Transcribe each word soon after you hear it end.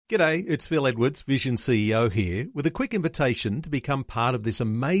G'day, it's Phil Edwards, Vision CEO here, with a quick invitation to become part of this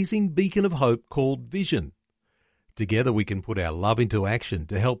amazing beacon of hope called Vision. Together we can put our love into action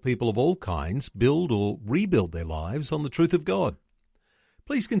to help people of all kinds build or rebuild their lives on the truth of God.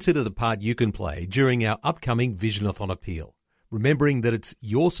 Please consider the part you can play during our upcoming Visionathon appeal, remembering that it's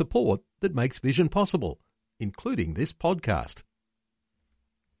your support that makes Vision possible, including this podcast.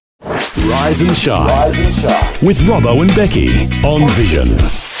 Rise and Shine with Robbo and Becky on Vision.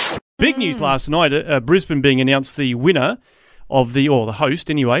 Big news last night, Brisbane being announced the winner of the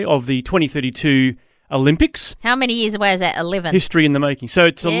host anyway, of the 2032 Olympics. How many years away is that? 11. History in the making. So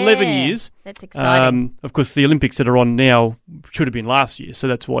it's 11 years. That's exciting. Of course, the Olympics that are on now should have been last year, so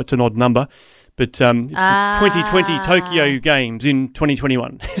that's why it's an odd number. But it's the 2020 Tokyo Games in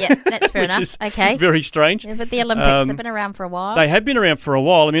 2021. Yeah, that's fair enough. Okay. Very strange. Yeah, but the Olympics have been around for a while. They have been around for a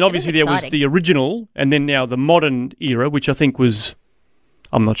while. I mean, obviously there was the original and then now the modern era, which I think was,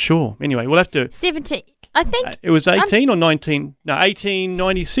 I'm not sure. Anyway, we'll have to... 17, I think... it was 18 or 19... No,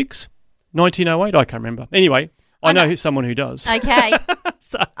 1896? 1908? I can't remember. Anyway, I know someone who does. Okay.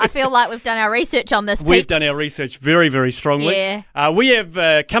 So, I feel like we've done our research on this, we've done our research very, very strongly. Yeah. We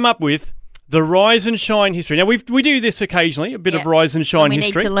have come up with the Rise and Shine history. Now, we do this occasionally, a bit of Rise and Shine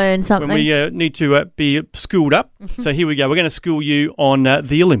history. We need to learn something. When we need to be schooled up. So here we go. We're going to school you on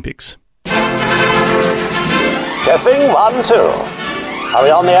the Olympics. Testing, 1, 2. Are we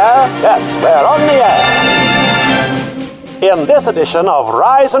on the air? Yes, we're on the air. In this edition of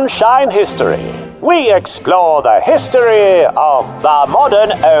Rise and Shine History, we explore the history of the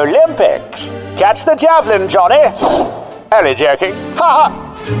modern Olympics. Catch the javelin, Johnny. Only joking. Ha ha.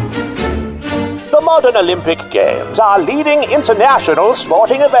 The modern Olympic Games are leading international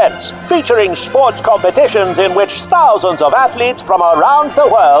sporting events, featuring sports competitions in which thousands of athletes from around the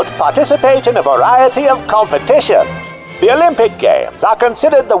world participate in a variety of competitions. The Olympic Games are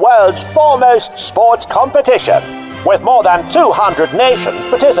considered the world's foremost sports competition, with more than 200 nations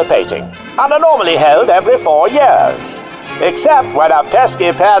participating, and are normally held every 4 years. Except when a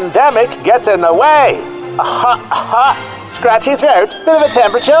pesky pandemic gets in the way. Scratchy throat, bit of a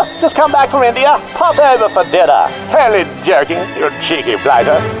temperature, just come back from India, pop over for dinner. Only joking, you cheeky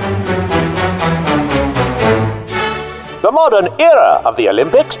blighter. The modern era of the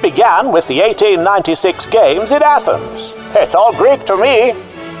Olympics began with the 1896 Games in Athens. It's all Greek to me.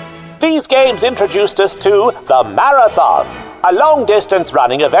 These games introduced us to the marathon, a long-distance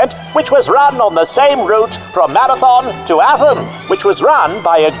running event which was run on the same route from Marathon to Athens, which was run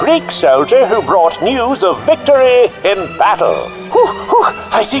by a Greek soldier who brought news of victory in battle.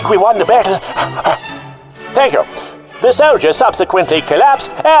 I think we won the battle. Thank you. The soldier subsequently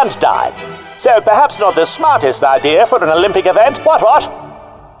collapsed and died. So perhaps not the smartest idea for an Olympic event. What?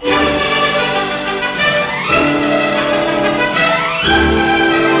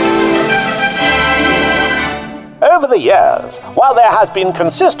 Over the years, while there has been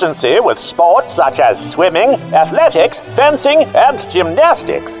consistency with sports such as swimming, athletics, fencing, and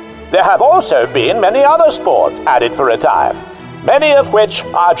gymnastics, there have also been many other sports added for a time, many of which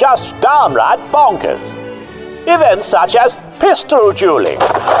are just downright bonkers. Events such as pistol dueling,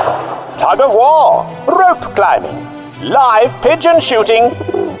 tug of war, rope climbing, live pigeon shooting,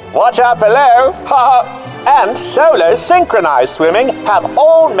 watch out below, and solo synchronized swimming have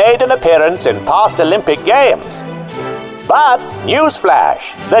all made an appearance in past Olympic Games. But,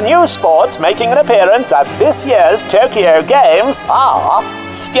 newsflash, the new sports making an appearance at this year's Tokyo Games are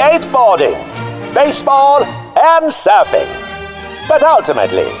skateboarding, baseball, and surfing. But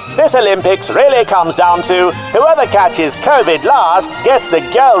ultimately, this Olympics really comes down to whoever catches COVID last gets the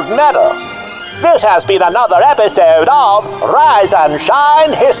gold medal. This has been another episode of Rise and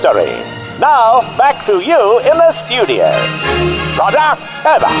Shine History. Now, back to you in the studio. Roger,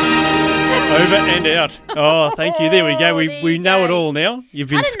 over. Over and out. Oh, thank you. There we go. We know it all now. You've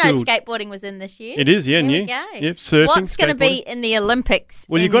been schooled. I didn't know skateboarding was in this year. It is, yeah, there new. We go. Yep, surfing, what's going to be in the Olympics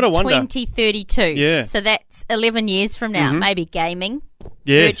you've got to wonder. 2032? Yeah. So that's 11 years from now. Maybe gaming.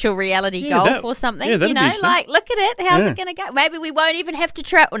 Yes. Virtual reality golf or something. Yeah, you know, like, look at it. How's it going to go? Maybe we won't even have to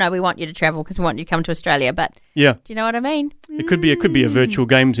travel. Well, no, we want you to travel because we want you to come to Australia. But do you know what I mean? It could be a virtual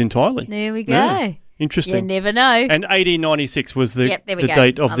games entirely. There we go. Yeah. Interesting. You never know. And 1896 was the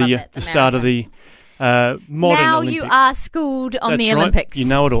date of the start of the modern now Olympics. Now you are schooled on the right. Olympics. You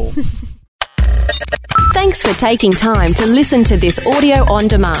know it all. Thanks for taking time to listen to this audio on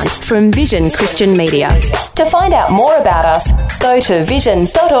demand from Vision Christian Media. To find out more about us, go to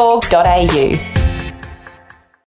vision.org.au.